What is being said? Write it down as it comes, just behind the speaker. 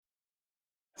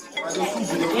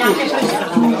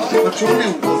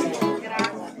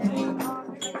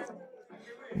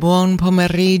Buon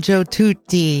pomeriggio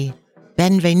tutti.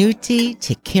 Benvenuti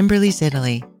to Kimberly's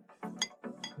Italy.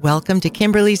 Welcome to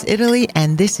Kimberly's Italy,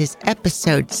 and this is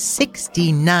episode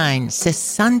 69.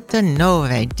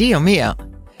 Dio mio.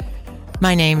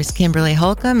 My name is Kimberly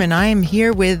Holcomb, and I am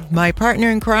here with my partner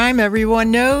in crime,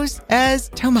 everyone knows as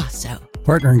Tommaso.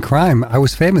 Partner in crime? I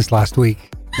was famous last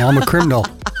week. Now I'm a criminal.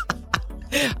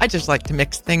 I just like to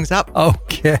mix things up.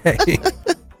 Okay.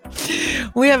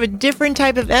 We have a different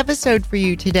type of episode for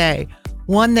you today.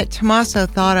 One that Tommaso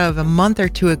thought of a month or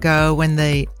two ago when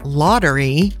the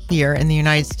lottery here in the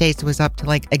United States was up to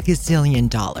like $1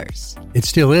 gazillion. It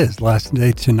still is.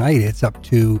 Tonight, it's up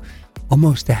to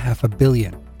almost $500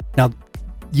 million. Now,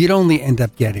 you'd only end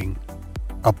up getting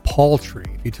a paltry,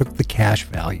 if you took the cash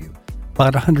value,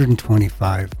 about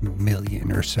 125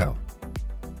 million or so.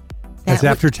 That's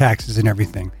after taxes and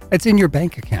everything. It's in your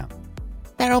bank account.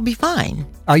 That'll be fine.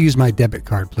 I'll use my debit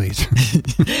card, please.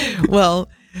 Well,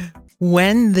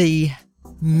 when the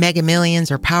Mega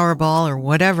Millions or Powerball or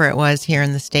whatever it was here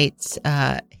in the States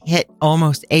hit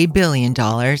almost $1 billion.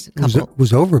 It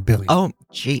was over $1 billion. Oh,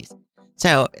 geez.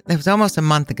 So it was almost a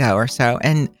month ago or so.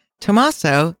 And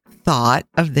Tommaso thought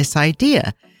of this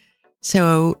idea.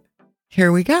 So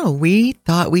here we go. We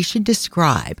thought we should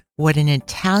describe what an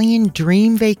Italian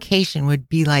dream vacation would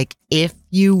be like if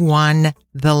you won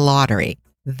the lottery,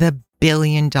 the $1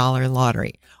 billion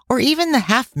lottery, or even the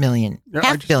 $500 million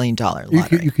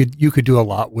lottery. You could do a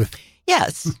lot with.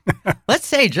 Yes. Let's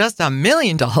say just $1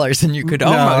 million and you could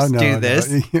almost do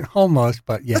this. No. Almost,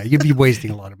 but yeah, you'd be wasting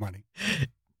a lot of money.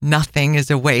 Nothing is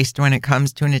a waste when it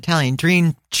comes to an Italian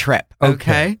dream trip.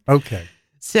 Okay.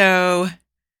 So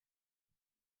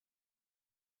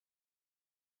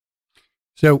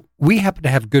we happen to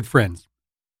have good friends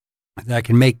that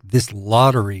can make this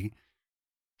lottery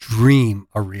dream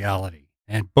a reality.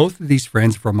 And both of these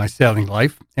friends from my sailing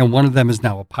life, and one of them is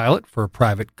now a pilot for a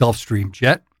private Gulfstream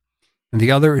jet, and the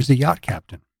other is a yacht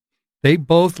captain. They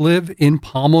both live in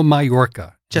Palma,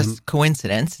 Mallorca. Just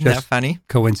coincidence. Isn't that funny?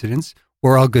 Coincidence.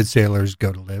 Where all good sailors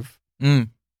go to live.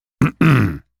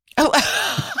 Oh,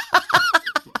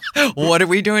 what are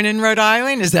we doing in Rhode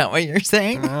Island? Is that what you're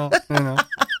saying? Well,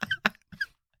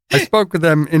 I spoke with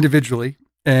them individually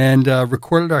and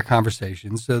recorded our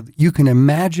conversation so that you can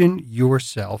imagine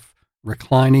yourself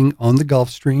reclining on the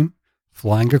Gulfstream,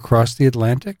 flying across the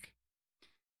Atlantic,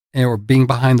 or being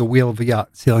behind the wheel of a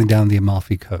yacht sailing down the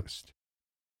Amalfi Coast.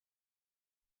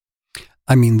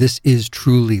 I mean, this is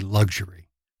truly luxury.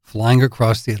 Flying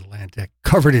across the Atlantic,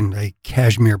 covered in a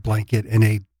cashmere blanket and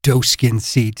a doeskin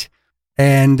seat,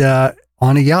 and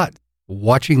on a yacht,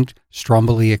 watching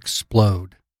Stromboli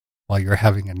explode while you're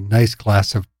having a nice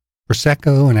glass of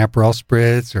Prosecco and Aperol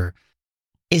Spritz. Or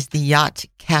is the yacht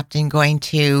captain going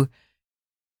to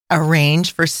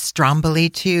arrange for Stromboli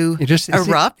to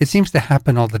erupt? It seems to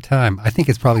happen all the time. I think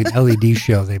it's probably an LED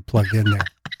show they plugged in there.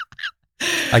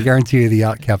 I guarantee you the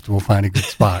yacht captain will find a good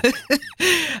spot.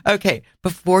 Okay,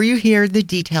 before you hear the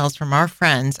details from our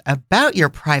friends about your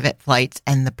private flights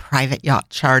and the private yacht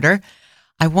charter,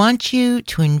 I want you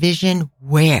to envision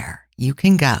where you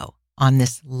can go on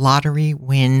this lottery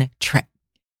win trip.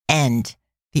 And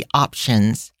the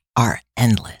options are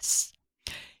endless.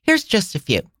 Here's just a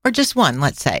few, or just one,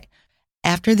 let's say.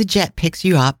 After the jet picks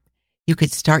you up, you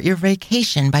could start your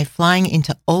vacation by flying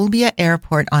into Olbia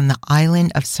Airport on the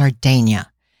island of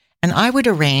Sardinia. And I would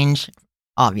arrange,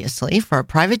 obviously, for a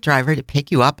private driver to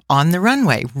pick you up on the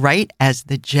runway right as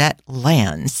the jet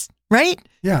lands, right?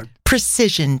 Yeah.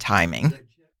 Precision timing.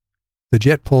 The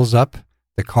jet pulls up,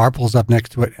 the car pulls up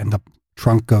next to it, and the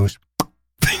trunk goes.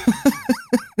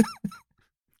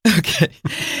 Okay.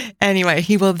 Anyway,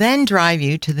 he will then drive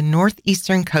you to the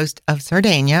northeastern coast of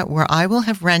Sardinia, where I will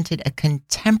have rented a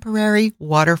contemporary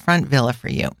waterfront villa for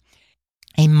you.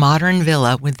 A modern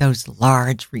villa with those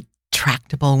large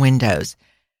retractable windows.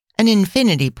 An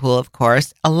infinity pool, of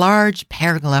course, a large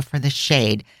pergola for the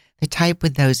shade, the type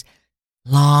with those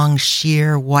long,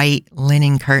 sheer white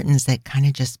linen curtains that kind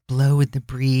of just blow with the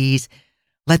breeze,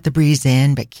 let the breeze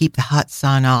in, but keep the hot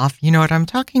sun off. You know what I'm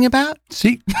talking about?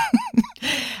 See?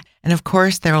 And of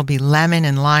course, there will be lemon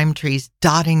and lime trees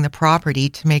dotting the property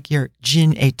to make your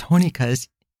gin e tonicas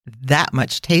that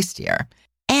much tastier.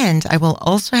 And I will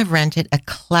also have rented a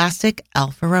classic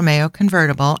Alfa Romeo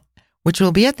convertible, which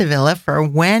will be at the villa for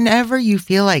whenever you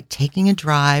feel like taking a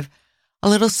drive, a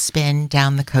little spin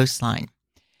down the coastline.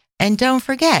 And don't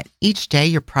forget, each day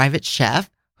your private chef,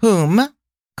 whom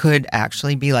could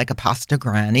actually be like a pasta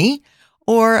granny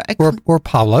or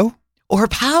Paolo. Or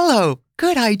Paolo.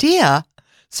 Good idea.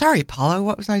 Sorry, Paulo,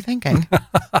 what was I thinking?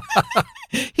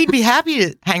 He'd be happy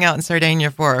to hang out in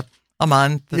Sardinia for a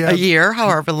month, a year,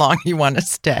 however long you want to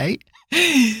stay.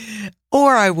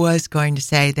 Or I was going to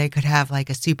say they could have like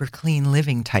a super clean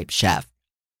living type chef.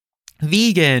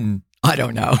 Vegan. I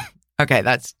don't know. Okay,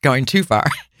 that's going too far.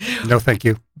 No, thank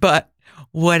you. But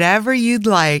whatever you'd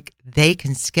like, they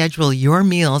can schedule your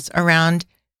meals around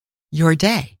your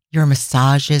day. Your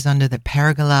massages under the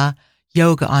pergola,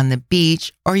 yoga on the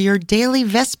beach, or your daily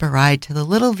Vespa ride to the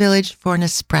little village for an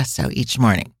espresso each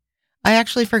morning. I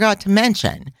actually forgot to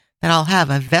mention that I'll have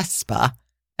a Vespa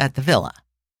at the villa.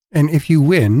 And if you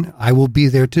win, I will be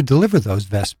there to deliver those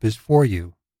Vespas for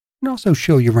you and also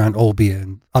show you around Olbia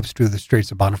and up through the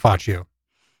Straits of Bonifacio.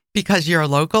 Because you're a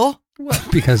local? Well,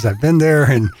 because I've been there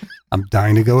and I'm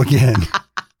dying to go again.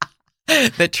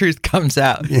 The truth comes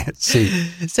out. Yeah, see.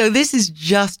 So this is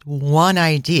just one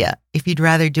idea. If you'd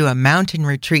rather do a mountain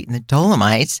retreat in the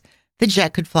Dolomites, the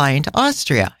jet could fly into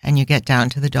Austria and you get down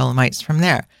to the Dolomites from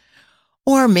there.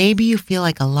 Or maybe you feel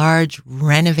like a large,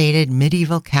 renovated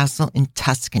medieval castle in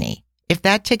Tuscany. If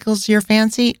that tickles your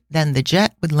fancy, then the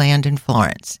jet would land in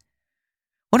Florence.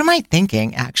 What am I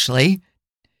thinking, actually?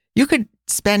 You could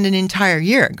spend an entire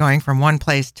year going from one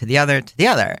place to the other to the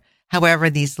other. However,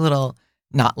 this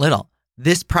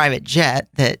private jet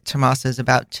that Tommaso is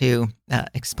about to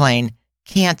explain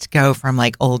can't go from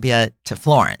like Olbia to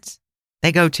Florence.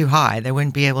 They go too high. They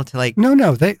wouldn't be able to like...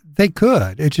 No, they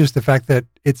could. It's just the fact that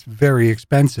it's very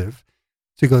expensive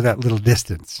to go that little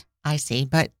distance. I see,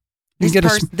 but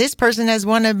this person has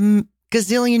won $1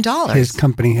 gazillion. His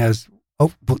company has...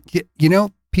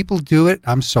 people do it.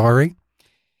 I'm sorry.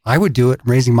 I would do it.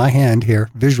 I'm raising my hand here.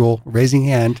 Visual, raising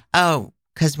hand. Oh,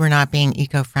 because we're not being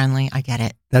eco-friendly. I get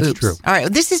it. That's Oops. true. All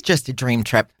right. This is just a dream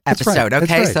trip episode, right.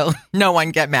 okay? Right. So no one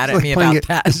get mad at me about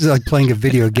that. This is like playing a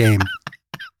video game.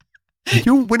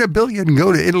 You win $1 billion,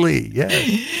 go to Italy. Yeah.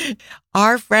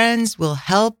 Our friends will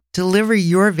help deliver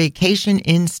your vacation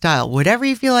in style, whatever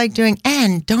you feel like doing.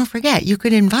 And don't forget, you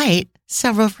could invite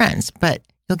several friends, but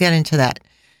you'll get into that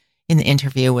in the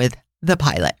interview with the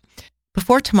pilot.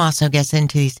 Before Tommaso gets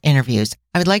into these interviews,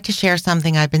 I would like to share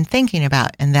something I've been thinking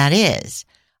about, and that is,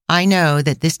 I know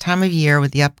that this time of year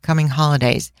with the upcoming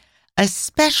holidays,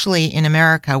 especially in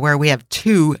America where we have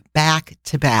 2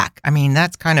 back-to-back, I mean,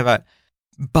 that's kind of a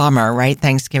bummer, right?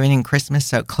 Thanksgiving and Christmas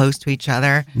so close to each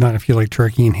other. Not if you like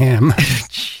turkey and ham.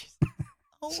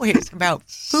 Always about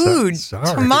food. Sorry.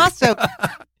 Tommaso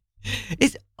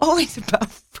is always about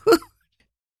food.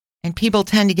 And people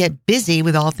tend to get busy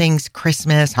with all things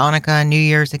Christmas, Hanukkah, New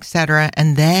Year's, etc.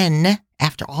 And then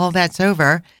after all that's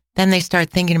over, then they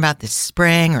start thinking about the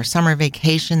spring or summer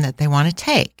vacation that they want to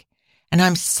take. And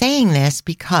I'm saying this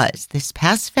because this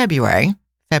past February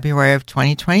of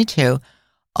 2022,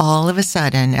 all of a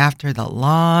sudden, after the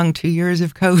long 2 years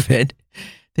of COVID,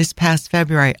 this past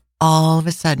February, all of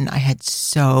a sudden, I had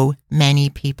so many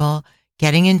people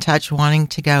getting in touch wanting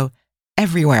to go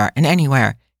everywhere and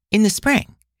anywhere in the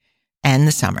spring and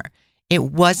the summer. It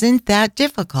wasn't that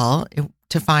difficult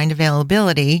to find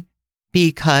availability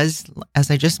because,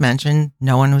 as I just mentioned,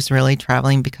 no one was really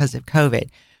traveling because of COVID.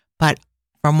 But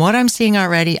from what I'm seeing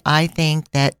already, I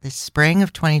think that the spring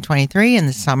of 2023 and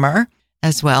the summer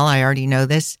as well, I already know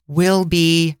this, will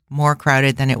be more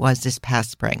crowded than it was this past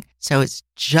spring. So it's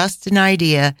just an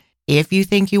idea. If you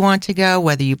think you want to go,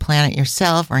 whether you plan it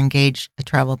yourself or engage a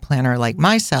travel planner like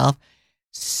myself,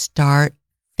 start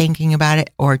thinking about it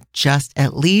or just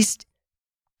at least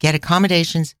get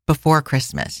accommodations before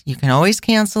Christmas. You can always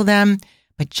cancel them,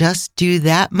 but just do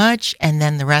that much and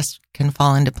then the rest can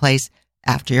fall into place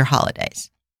after your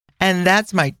holidays. And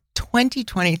that's my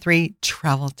 2023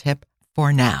 travel tip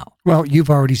for now. Well, you've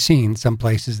already seen some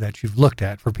places that you've looked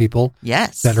at for people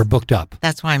that are booked up.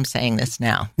 That's why I'm saying this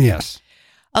now. Yes.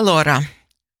 Allora,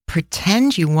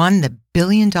 pretend you won the $1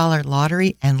 billion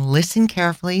lottery and listen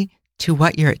carefully to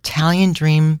what your Italian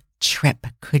dream trip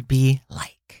could be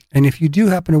like. And if you do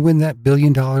happen to win that $1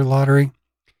 billion lottery,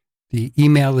 the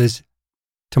email is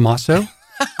Tommaso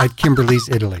at Kimberly's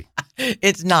Italy.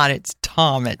 It's not. It's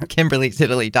Tom at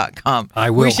Kimberly'sItaly.com. I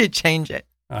will. We should change it.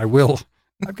 I will.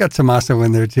 I've got Tommaso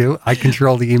in there too. I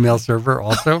control the email server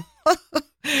also.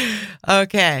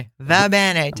 Okay. Va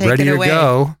bene. Take Ready it away. to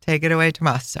go. Take it away,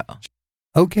 Tommaso.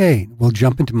 Okay. We'll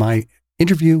jump into my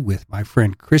interview with my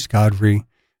friend Chris Godfrey,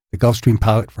 the Gulfstream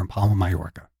pilot from Palma,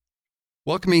 Mallorca.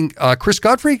 Welcoming Chris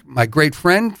Godfrey, my great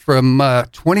friend from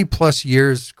 20 plus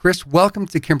years. Chris, welcome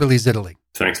to Kimberly's Italy.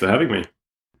 Thanks for having me.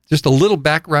 Just a little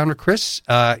background of Chris.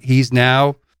 He's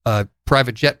now a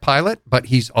private jet pilot, but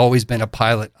he's always been a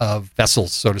pilot of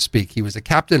vessels, so to speak. He was a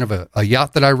captain of a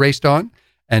yacht that I raced on,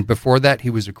 And before that,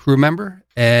 he was a crew member.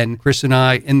 And Chris and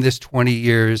I, in this 20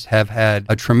 years, have had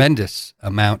a tremendous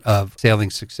amount of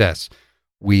sailing success.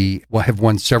 We have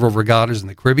won several regattas in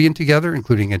the Caribbean together,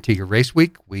 including Antigua Race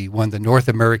Week. We won the North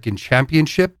American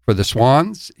Championship for the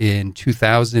Swans in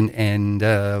 2000 and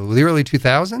the early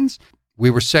 2000s. We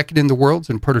were second in the world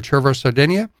in Puerto Cervo,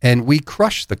 Sardinia, and we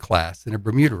crushed the class in a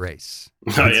Bermuda race.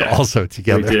 Oh, yeah. Also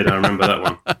together. We did. I remember that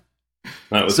one.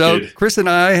 That was so good. Chris and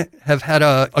I have had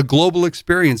a global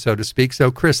experience, so to speak. So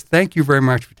Chris, thank you very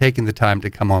much for taking the time to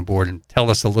come on board and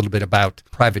tell us a little bit about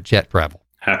private jet travel.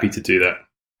 Happy to do that.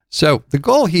 So the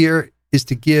goal here is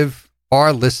to give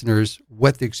our listeners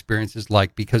what the experience is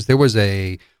like, because there was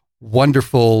a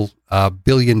wonderful $1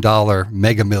 billion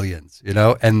Mega Millions,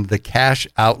 and the cash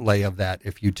outlay of that,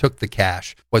 if you took the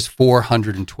cash, was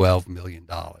 $412 million.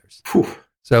 Whew.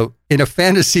 So in a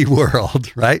fantasy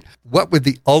world, right, what would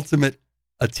the ultimate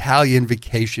Italian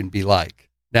vacation be like?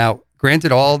 Now,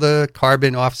 granted, all the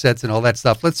carbon offsets and all that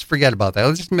stuff, let's forget about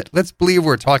that. Let's believe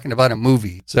we're talking about a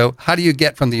movie. So how do you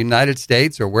get from the United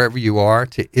States or wherever you are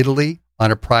to Italy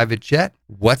on a private jet?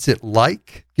 What's it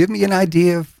like? Give me an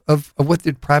idea of what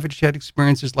the private jet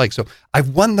experience is like. So I've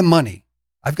won the money.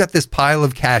 I've got this pile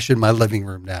of cash in my living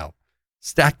room now,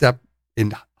 stacked up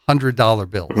in $100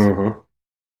 bills.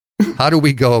 Mm-hmm. How do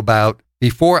we go about,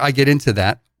 before I get into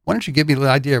that, why don't you give me an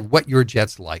idea of what your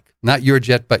jet's like? Not your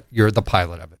jet, but you're the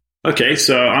pilot of it. Okay,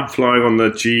 so I'm flying on the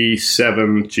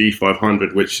G7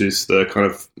 G500, which is the kind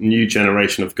of new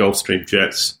generation of Gulfstream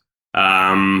jets.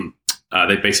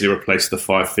 They basically replaced the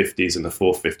 550s and the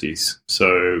 450s. So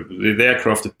the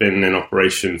aircraft have been in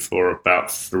operation for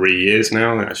about 3 years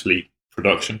now, actually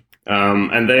production.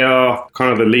 And they are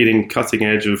kind of the leading cutting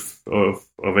edge of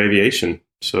aviation.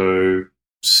 So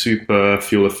super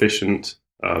fuel efficient,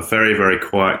 very, very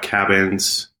quiet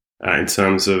cabins in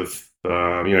terms of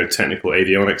technical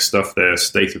avionics stuff. They're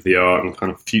state of the art and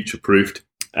kind of future proofed.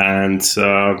 And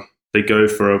they go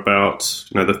for about,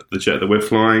 the jet that we're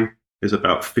flying is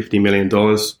about $50 million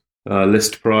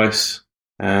list price.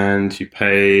 And you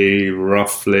pay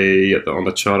roughly, on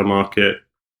the charter market,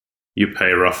 you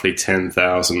pay roughly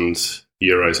 10,000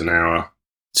 euros an hour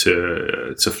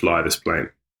to fly this plane.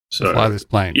 So fly this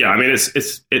plane. Yeah, I mean,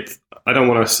 it's. I don't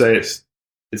want to say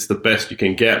it's the best you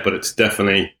can get, but it's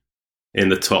definitely in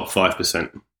the top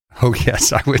 5%. Oh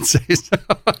yes, I would say so.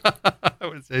 I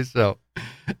would say so.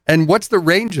 And what's the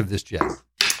range of this jet?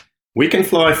 We can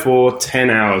fly for 10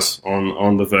 hours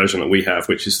on the version that we have,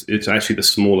 it's actually the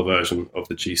smaller version of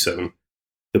the G7.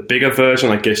 The bigger version,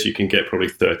 I guess you can get probably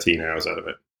 13 hours out of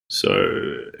it.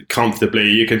 So comfortably,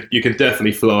 you can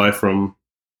definitely fly from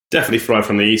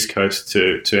the East Coast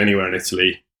to anywhere in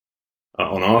Italy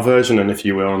on our version. And if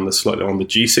you were on the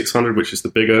G600, which is the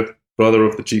bigger brother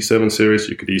of the G7 series,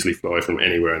 you could easily fly from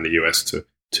anywhere in the US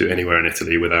to anywhere in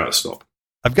Italy without a stop.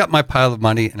 I've got my pile of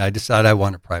money and I decide I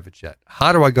want a private jet.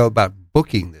 How do I go about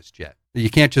booking this jet? You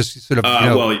can't just sort of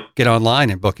get online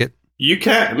and book it. You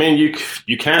can. I mean,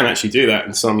 you can actually do that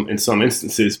in some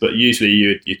instances, but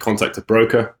usually you contact a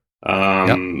broker,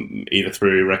 either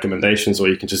through recommendations, or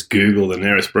you can just Google the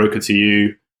nearest broker to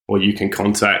you, or you can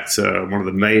contact one of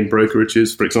the main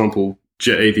brokerages. For example,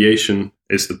 Jet Aviation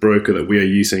is the broker that we are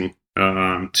using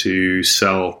to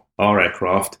sell our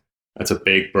aircraft. That's a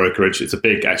big brokerage. It's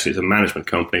a management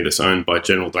company that's owned by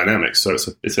General Dynamics. So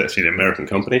it's actually an American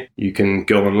company. You can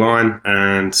go online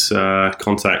and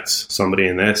contact somebody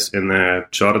in their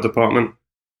charter department,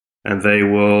 and they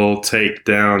will take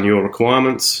down your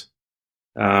requirements,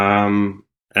 and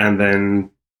then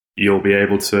you'll be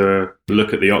able to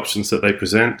look at the options that they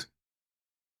present,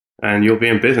 and you'll be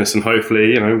in business. And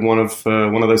hopefully, one of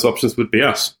those options would be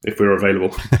us if we were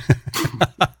available.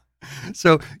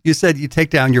 So you said you take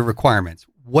down your requirements.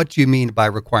 What do you mean by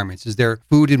requirements? Is there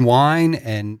food and wine,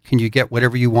 and can you get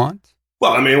whatever you want?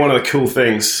 Well, I mean, one of the cool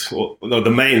things, or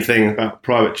the main thing about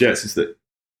private jets is that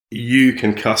you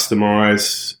can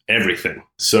customize everything.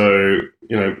 So,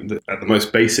 at the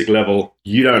most basic level,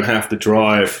 you don't have to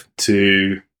drive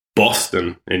to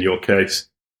Boston, in your case,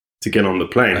 to get on the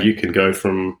plane. Right. You can go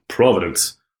from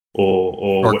Providence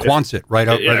or Quonset, right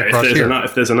across here.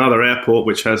 If there's another airport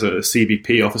which has a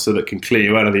CBP officer that can clear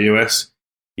you out of the US,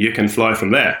 you can fly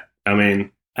from there. I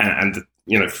mean, and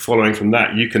following from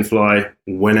that, you can fly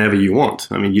whenever you want.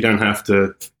 I mean, you don't have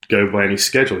to go by any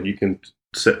schedule. You can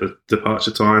set the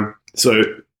departure time. So,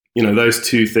 those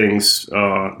two things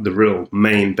are the real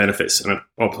main benefits. And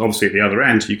obviously at the other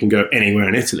end, you can go anywhere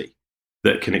in Italy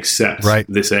that can accept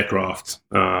this aircraft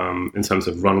in terms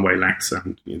of runway lengths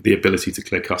and the ability to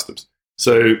clear customs.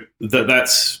 So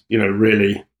that's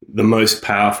really the most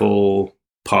powerful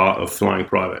part of flying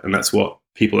private, and that's what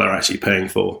people are actually paying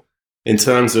for. in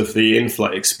terms of the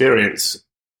in-flight experience,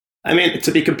 I mean,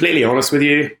 to be completely honest with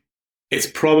you, it's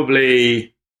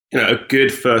probably, a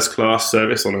good first class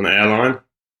service on an airline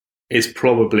is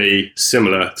probably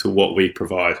similar to what we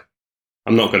provide.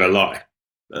 I'm not going to lie.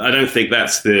 I don't think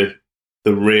that's the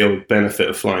real benefit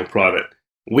of flying private.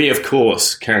 We, of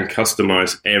course, can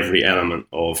customize every element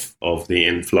of the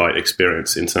in-flight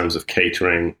experience in terms of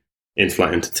catering,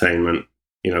 in-flight entertainment,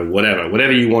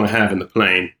 whatever you want to have in the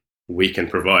plane, we can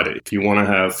provide it. If you want to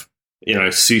have,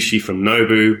 sushi from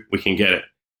Nobu, we can get it.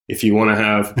 If you want to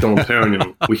have Dom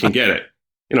Perignon, we can get it.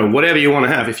 Whatever you want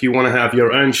to have. If you want to have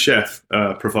your own chef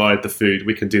provide the food,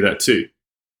 we can do that too.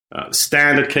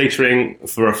 Standard catering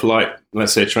for a flight,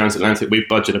 let's say transatlantic, we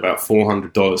budget about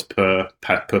 $400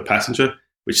 per passenger,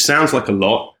 which sounds like a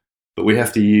lot, but we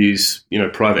have to use,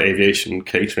 private aviation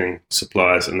catering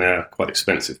suppliers, and they're quite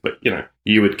expensive. But,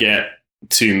 you would get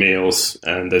 2 meals,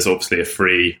 and there's obviously a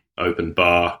free open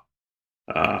bar.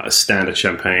 A standard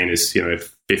champagne is,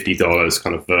 $50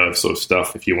 kind of Verve sort of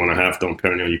stuff. If you want to have Dom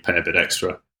Perignon, you pay a bit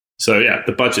extra. So yeah,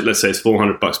 the budget, let's say, is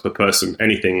 $400 per person.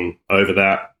 Anything over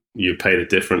that, you pay the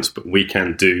difference, but we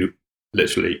can do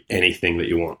literally anything that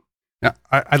you want. Now,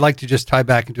 I'd like to just tie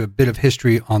back into a bit of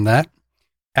history on that.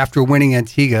 After winning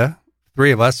Antigua,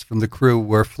 3 of us from the crew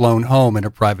were flown home in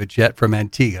a private jet from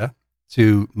Antigua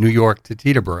to New York to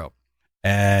Teterboro.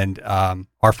 And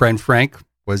our friend Frank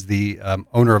was the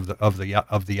owner of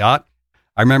the yacht.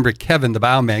 I remember Kevin, the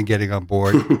bowman, getting on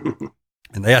board,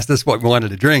 and they asked us what we wanted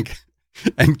to drink,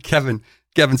 and Kevin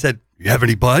said, "You have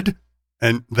any Bud?"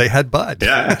 And they had Bud.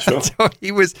 Yeah, sure. So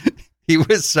he was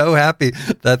so happy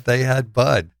that they had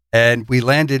Bud, and we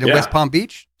landed in West Palm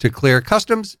Beach to clear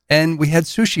customs, and we had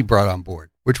sushi brought on board,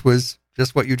 which was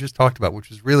just what you just talked about, which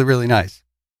was really, really nice.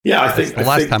 Yeah, I think the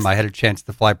last time I had a chance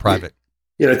to fly private.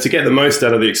 To get the most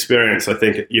out of the experience, I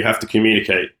think you have to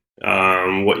communicate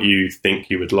what you think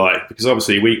you would like, because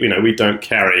obviously we don't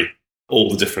carry all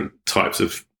the different types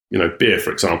of beer,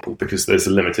 for example, because there's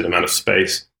a limited amount of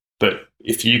space. But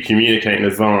if you communicate in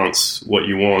advance what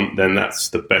you want, then that's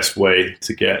the best way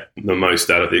to get the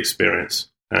most out of the experience.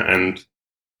 And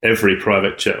every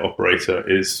private jet operator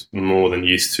is more than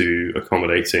used to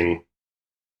accommodating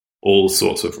all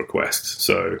sorts of requests.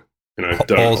 So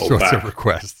don't all hold sorts back. of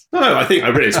requests. No, I think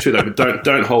really it's true though. But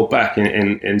don't hold back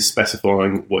in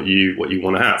specifying what you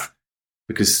want to have,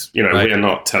 because Right. we are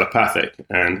not telepathic,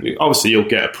 and obviously you'll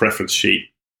get a preference sheet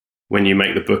when you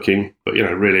make the booking. But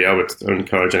really, I would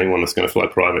encourage anyone that's going to fly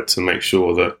private to make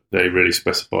sure that they really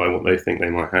specify what they think they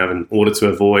might have in order to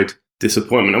avoid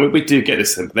disappointment. And we do get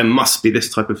this. There must be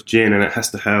this type of gin, and it has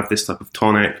to have this type of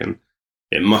tonic, and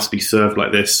it must be served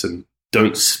like this, and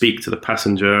don't speak to the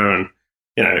passenger, and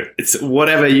it's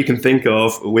whatever you can think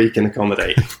of, we can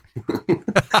accommodate.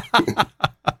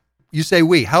 You say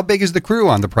we. How big is the crew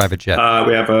on the private jet?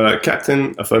 We have a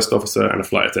captain, a first officer, and a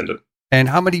flight attendant. And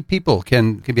how many people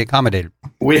can be accommodated?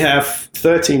 We have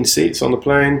 13 seats on the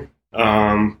plane.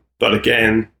 But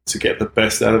again, to get the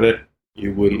best out of it,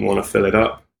 you wouldn't want to fill it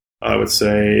up. I would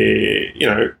say,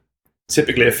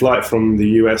 typically a flight from the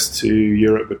US to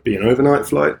Europe would be an overnight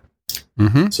flight.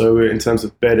 Mm-hmm. So in terms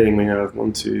of bedding, we have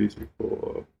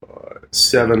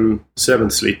 7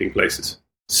 sleeping places.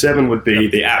 7 would be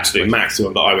the absolute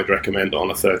maximum that I would recommend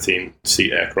on a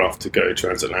 13-seat aircraft to go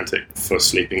transatlantic for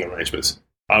sleeping arrangements.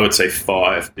 I would say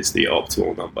 5 is the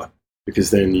optimal number, because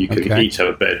then you can each have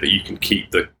a bed, but you can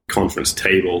keep the conference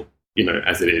table,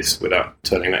 as it is, without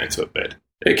turning that into a bed.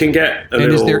 It can get a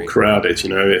little crowded,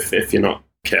 if you're not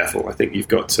careful. I think you've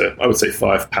got to, I would say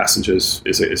 5 passengers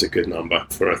is a good number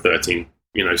for a 13,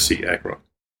 seat aircraft.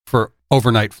 For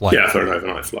overnight flight. Yeah, for an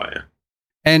overnight flight, yeah.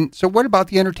 And so what about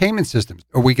the entertainment systems?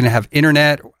 Are we going to have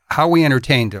internet? How are we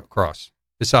entertained across,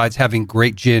 besides having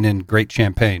great gin and great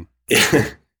champagne?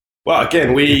 Well,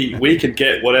 again, we can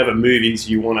get whatever movies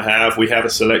you want to have. We have a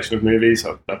selection of movies,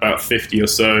 about 50 or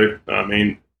so. I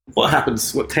mean, what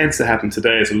tends to happen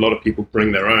today is a lot of people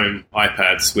bring their own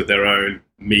iPads with their own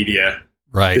media.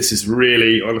 Right. This is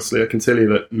really, honestly, I can tell you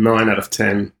that 9 out of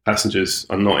 10 passengers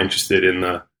are not interested in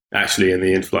the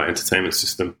in-flight entertainment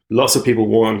system. Lots of people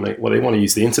they want to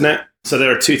use the internet. So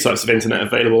there are 2 types of internet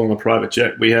available on a private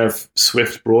jet. We have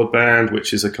Swift broadband,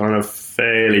 which is a kind of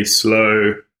fairly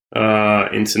slow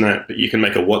internet, but you can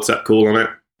make a WhatsApp call on it,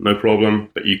 no problem,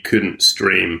 but you couldn't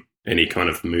stream any kind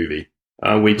of movie.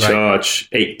 We charge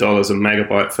 $8 a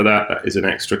megabyte for that. That is an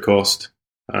extra cost.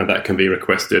 That can be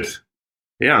requested.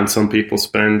 Yeah, and some people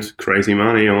spend crazy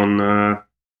money on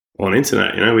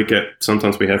internet.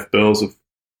 Sometimes we have bills of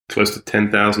close to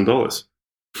 $10,000.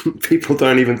 People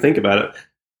don't even think about it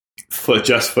for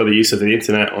the use of the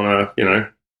internet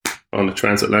on a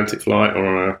transatlantic flight or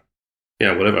on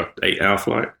whatever, 8-hour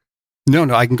flight. No,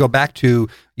 I can go back to,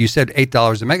 you said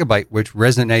 $8 a megabyte, which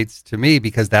resonates to me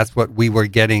because that's what we were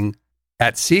getting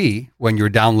at sea when you're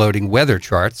downloading weather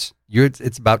charts.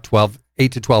 It's about $8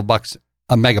 to $12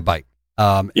 a megabyte.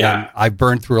 And I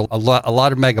burned through a lot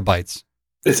of megabytes.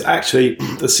 It's actually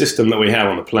the system that we have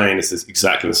on the plane is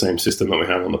exactly the same system that we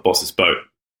have on the boss's boat.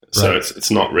 So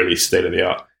it's not really state of the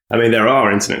art. I mean, there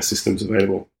are internet systems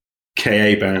available. Ka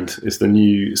band is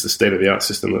the state of the art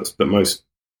system that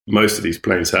most of these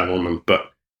planes have on them.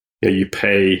 But you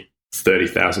pay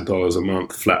 $30,000 a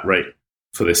month flat rate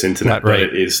for this internet. But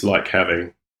it is like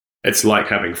having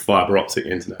fiber optic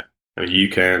internet. I mean, you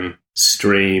can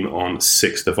stream on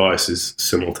 6 devices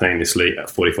simultaneously at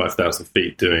 45,000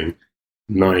 feet, doing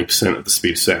 90% of the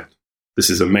speed of sound. This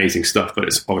is amazing stuff, but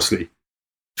it's obviously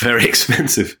very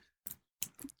expensive.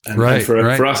 And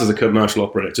for us as a commercial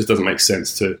operator, it just doesn't make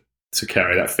sense to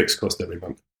carry that fixed cost every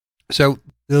month. So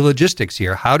the logistics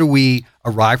here, how do we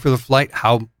arrive for the flight?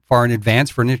 How far in advance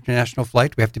for an international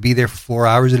flight? Do we have to be there for 4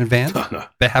 hours in advance? No.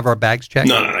 Have our bags checked?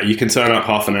 No. You can turn up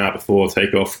half an hour before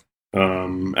takeoff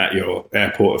at your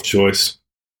airport of choice.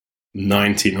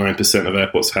 99% of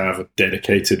airports have a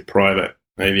dedicated private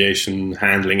aviation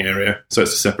handling area, so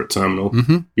it's a separate terminal.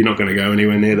 Mm-hmm. You're not going to go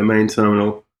anywhere near the main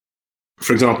terminal.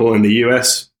 For example, in the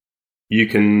US, you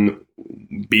can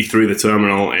be through the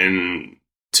terminal in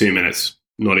 2 minutes,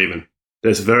 not even.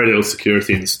 There's very little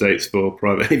security in the States for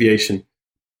private aviation.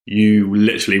 You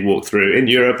literally walk through. In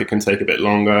Europe, it can take a bit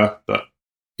longer, but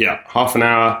half an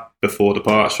hour before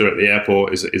departure at the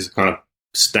airport is kind of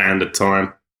standard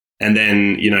time. And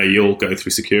then, you'll go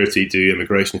through security, do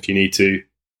immigration if you need to.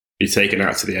 You're taken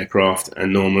out to the aircraft,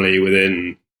 and normally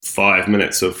within 5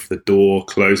 minutes of the door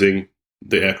closing,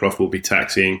 the aircraft will be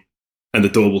taxiing, and the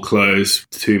door will close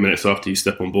 2 minutes after you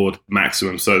step on board,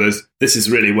 maximum. So this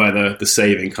is really where the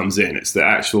saving comes in. It's the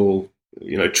actual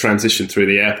transition through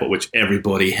the airport, which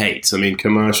everybody hates. I mean,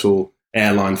 commercial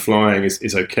airline flying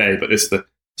is okay, but it's the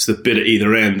bit at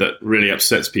either end that really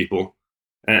upsets people,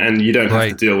 and you don't have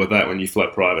to deal with that when you fly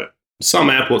private. Some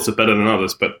airports are better than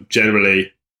others, but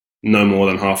generally no more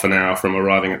than half an hour from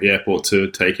arriving at the airport to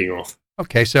taking off.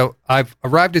 Okay, so I've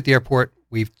arrived at the airport.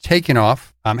 We've taken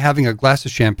off. I'm having a glass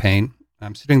of champagne.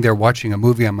 I'm sitting there watching a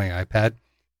movie on my iPad.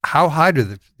 How high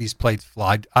do these planes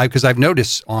fly? Because I've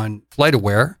noticed on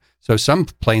FlightAware, so some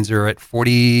planes are at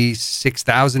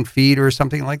 46,000 feet or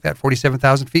something like that,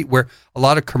 47,000 feet, where a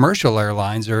lot of commercial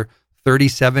airlines are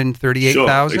 37,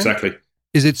 38,000. Sure, exactly.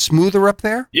 Is it smoother up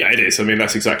there? Yeah, it is. I mean,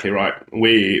 that's exactly right.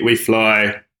 We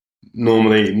fly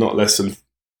normally not less than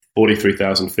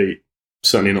 43,000 feet,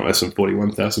 certainly not less than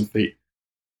 41,000 feet.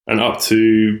 And up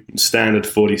to standard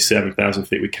 47,000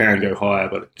 feet, we can go higher,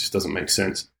 but it just doesn't make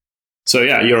sense. So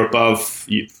you're above,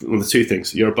 the two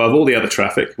things. You're above all the other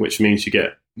traffic, which means you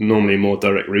get normally more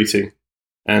direct routing.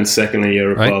 And secondly,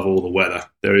 you're above all the weather.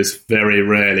 There is very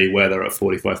rarely weather at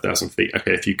 45,000 feet.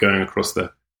 Okay, if you're going across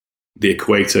the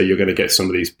equator, you're going to get some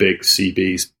of these big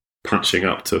CBs punching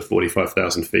up to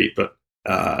 45,000 feet. But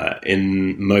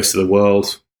in most of the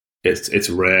world, it's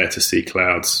rare to see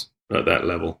clouds at that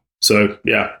level. So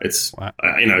it's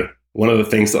one of the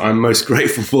things that I'm most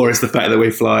grateful for is the fact that we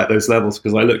fly at those levels,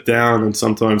 because I look down and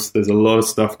sometimes there's a lot of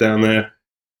stuff down there,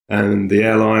 and the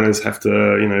airliners have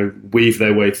to weave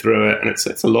their way through it, and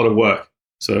it's a lot of work.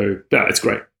 So it's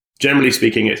great. Generally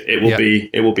speaking, it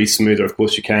will be smoother. Of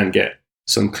course, you can get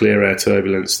some clear air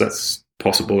turbulence. That's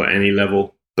possible at any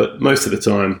level, but most of the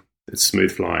time it's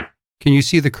smooth flying. Can you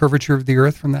see the curvature of the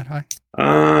Earth from that high?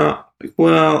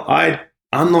 Well,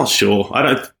 I'm not sure.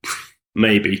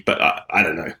 Maybe, but I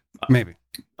don't know. Maybe.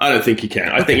 I don't think you can.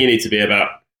 I think you need to be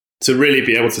to really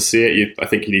be able to see it, I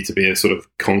think you need to be at sort of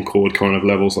Concorde kind of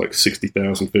levels, like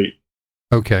 60,000 feet.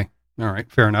 Okay. All right.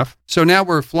 Fair enough. So now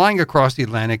we're flying across the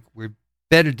Atlantic. We're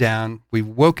bedded down. We've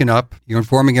woken up. You're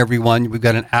informing everyone. We've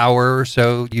got an hour or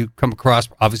so. You come across,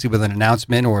 obviously, with an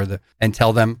announcement and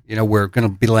tell them, we're going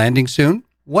to be landing soon.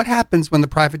 What happens when the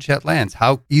private jet lands?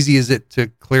 How easy is it to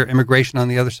clear immigration on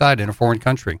the other side in a foreign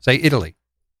country, say Italy?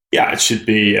 Yeah, it should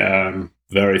be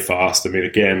very fast. I mean,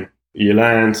 again, you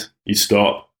land, you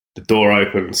stop, the door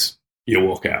opens, you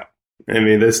walk out. I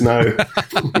mean, there's no.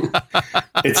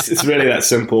 it's really that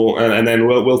simple. And then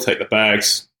we'll take the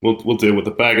bags. We'll deal with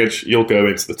the baggage. You'll go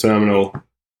into the terminal.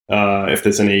 If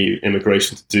there's any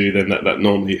immigration to do, then that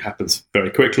normally happens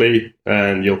very quickly,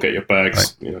 and you'll get your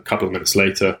bags a couple of minutes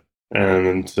later.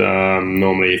 And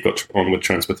normally you've got onward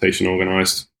transportation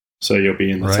organised, so you'll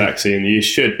be in the taxi, and you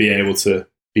should be able to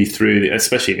be through,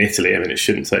 especially in Italy. I mean, it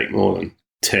shouldn't take more than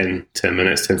 10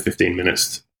 minutes, 10, 15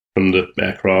 minutes from the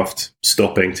aircraft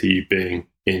stopping to you being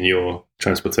in your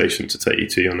transportation to take you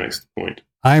to your next point.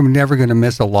 I'm never going to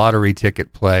miss a lottery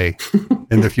ticket play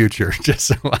in the future, just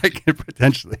so I can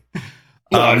potentially.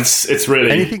 It's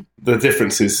really anything? The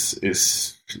difference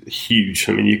is huge.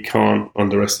 I mean, you can't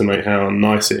underestimate how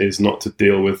nice it is not to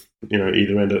deal with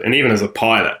either end of, and even as a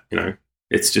pilot,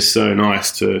 it's just so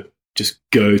nice to just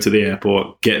go to the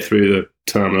airport, get through the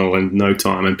terminal in no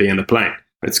time, and be in the plane.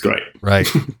 It's great, right?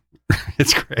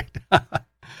 It's great.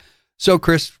 So,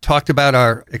 Chris talked about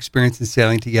our experience in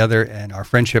sailing together and our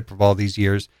friendship of all these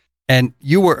years. And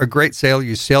you were a great sailor.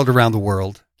 You sailed around the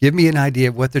world. Give me an idea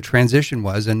of what the transition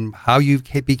was and how you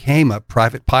became a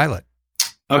private pilot.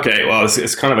 Okay, well,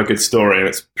 it's kind of a good story, and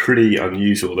it's pretty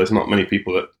unusual. There's not many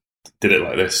people that did it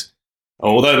like this,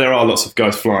 although there are lots of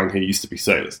guys flying who used to be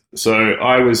sailors. So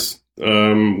I was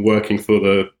working for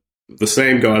the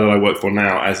same guy that I work for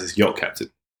now as his yacht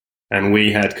captain. And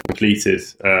we had completed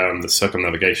the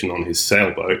circumnavigation on his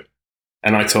sailboat.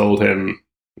 And I told him,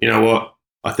 you know what?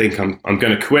 I think I'm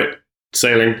going to quit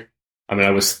sailing. I mean,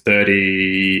 I was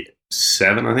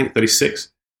 37, I think,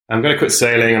 36. I'm going to quit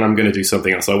sailing and I'm going to do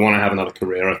something else. I want to have another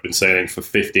career. I've been sailing for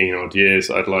 15 odd years.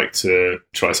 I'd like to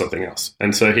try something else.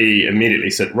 And so he immediately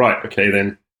said, right, okay,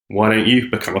 then why don't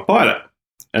you become a pilot?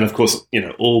 And of course,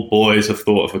 all boys have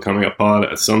thought of becoming a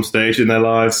pilot at some stage in their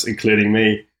lives, including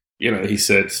me. He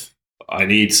said, I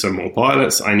need some more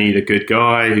pilots. I need a good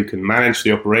guy who can manage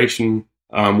the operation.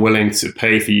 I'm willing to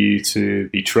pay for you to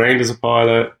be trained as a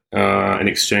pilot in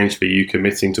exchange for you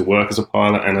committing to work as a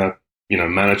pilot and a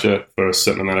manager for a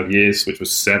certain amount of years, which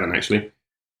was 7 actually.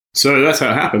 So that's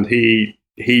how it happened.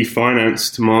 He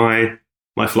financed my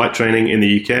flight training in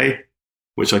the UK,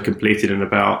 which I completed in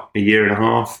about a year and a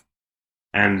half.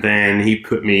 And then he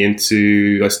put me I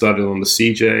started on the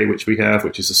CJ, which we have,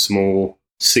 which is a small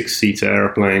 6-seater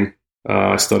airplane.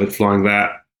 I started flying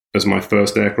that as my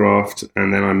first aircraft,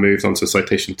 and then I moved on to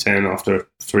Citation 10 after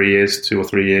 2 or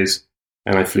 3 years,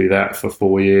 and I flew that for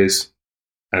 4 years,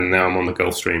 and now I'm on the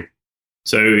Gulfstream.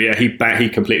 So yeah, he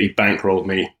completely bankrolled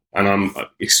me, and I'm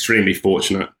extremely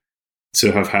fortunate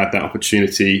to have had that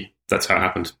opportunity. That's how it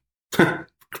happened.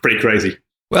 Pretty crazy.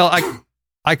 Well,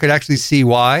 I could actually see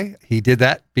why he did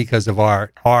that because of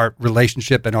our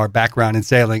relationship and our background in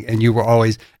sailing. And you were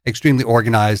always extremely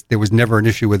organized. There was never an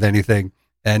issue with anything.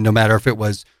 And no matter if it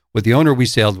was with the owner we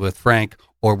sailed with, Frank,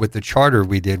 or with the charter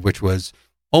we did, which was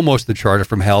almost the charter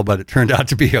from hell, but it turned out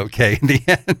to be okay in the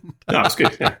end. No, it's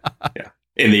good. Yeah.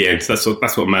 In the end, that's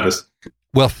what matters.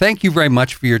 Well, thank you very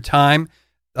much for your time.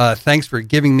 Thanks for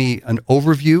giving me an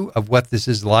overview of what this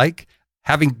is like.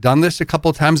 Having done this a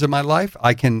couple of times in my life,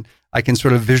 I can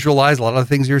sort of visualize a lot of the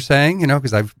things you're saying,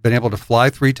 because I've been able to fly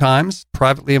 3 times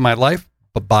privately in my life,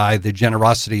 but by the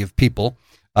generosity of people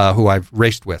who I've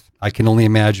raced with. I can only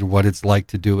imagine what it's like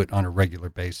to do it on a regular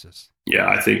basis. Yeah,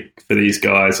 I think for these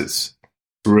guys, it's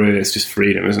just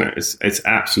freedom, isn't it? It's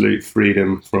absolute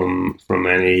freedom from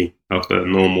any of the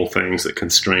normal things that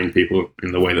constrain people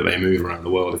in the way that they move around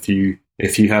the world.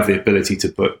 If you have the ability to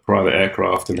book private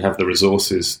aircraft and have the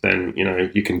resources, then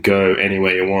you can go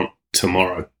anywhere you want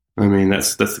tomorrow. I mean,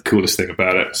 that's the coolest thing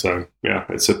about it. So yeah,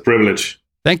 it's a privilege.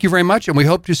 Thank you very much, and we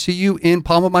hope to see you in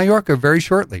Palma, Mallorca very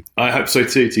shortly. I hope so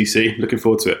too, TC. Looking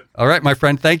forward to it. All right, my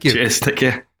friend. Thank you. Cheers. Take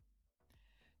care.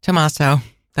 Tommaso,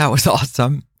 that was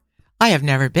awesome. I have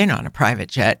never been on a private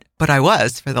jet, but I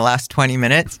was for the last 20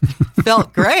 minutes.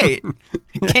 Felt great.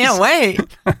 Can't wait.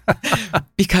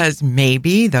 Because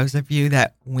maybe those of you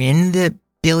that win the $1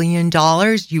 billion,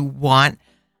 you want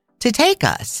to take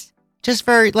us. Just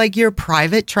for your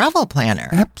private travel planner.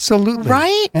 Absolutely.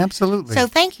 Right? Absolutely. So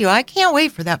thank you. I can't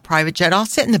wait for that private jet. I'll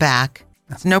sit in the back.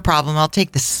 It's no problem. I'll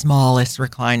take the smallest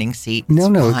reclining seat. No,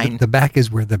 the back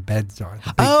is where the beds are.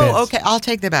 The big beds. Okay. I'll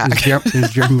take the back.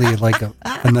 There's generally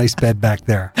a nice bed back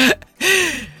there.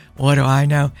 What do I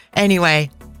know? Anyway,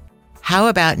 how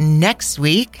about next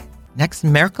week, next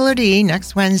Mercoledì,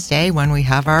 next Wednesday, when we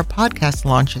have our podcast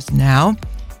launches now,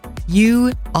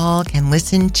 you all can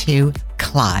listen to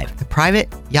Clive, the private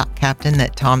yacht captain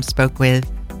that Tom spoke with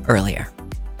earlier.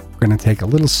 We're going to take a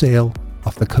little sail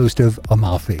off the coast of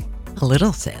Amalfi. A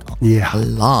little sail? Yeah. A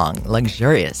long,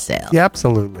 luxurious sail. Yeah,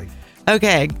 absolutely.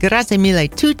 Okay, grazie mille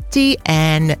tutti,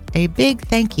 and a big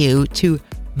thank you to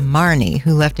Marnie,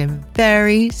 who left a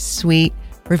very sweet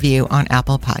review on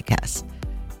Apple Podcasts.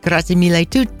 Grazie mille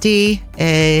tutti.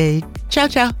 Ciao,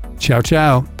 ciao. Ciao,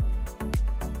 ciao.